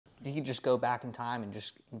you could just go back in time and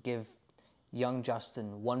just give young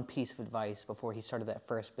Justin one piece of advice before he started that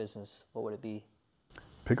first business, what would it be?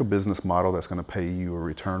 Pick a business model that's going to pay you a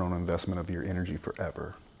return on investment of your energy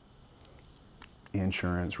forever.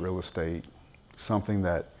 Insurance, real estate, something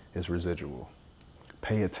that is residual.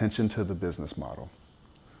 Pay attention to the business model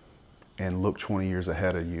and look 20 years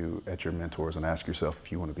ahead of you at your mentors and ask yourself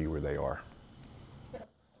if you want to be where they are.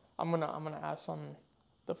 I'm gonna ask on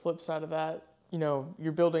the flip side of that. You know,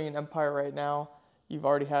 you're building an empire right now. You've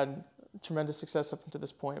already had tremendous success up until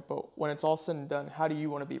this point, but when it's all said and done, how do you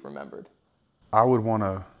want to be remembered? I would want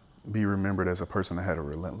to be remembered as a person that had a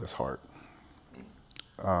relentless heart.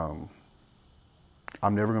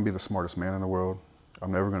 I'm never going to be the smartest man in the world.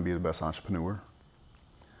 I'm never going to be the best entrepreneur,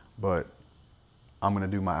 but I'm going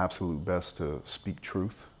to do my absolute best to speak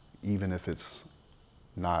truth, even if it's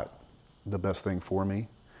not the best thing for me.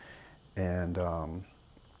 And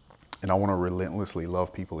I want to relentlessly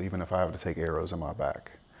love people, even if I have to take arrows in my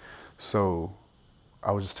back. So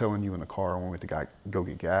I was just telling you in the car when we went to go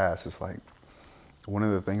get gas, it's like one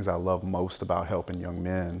of the things I love most about helping young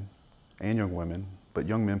men and young women, but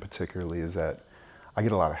young men particularly, is that I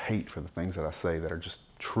get a lot of hate for the things that I say that are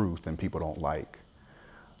just truth and people don't like.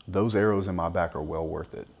 Those arrows in my back are well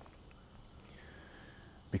worth it,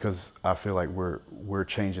 because I feel like we're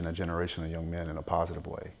changing a generation of young men in a positive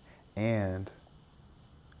way. And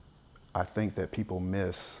I think that people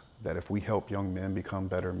miss that if we help young men become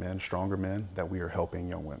better men, stronger men, that we are helping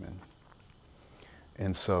young women.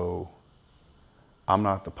 And so I'm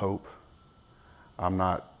not the Pope. I'm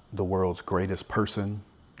not the world's greatest person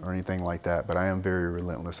or anything like that, but I am very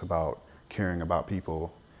relentless about caring about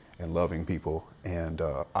people and loving people, and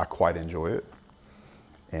I quite enjoy it.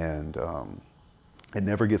 And it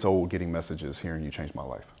never gets old getting messages, hearing you changed my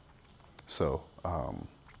life. So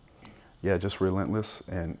yeah, just relentless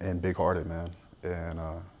and big-hearted, man, and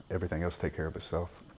everything else take care of itself.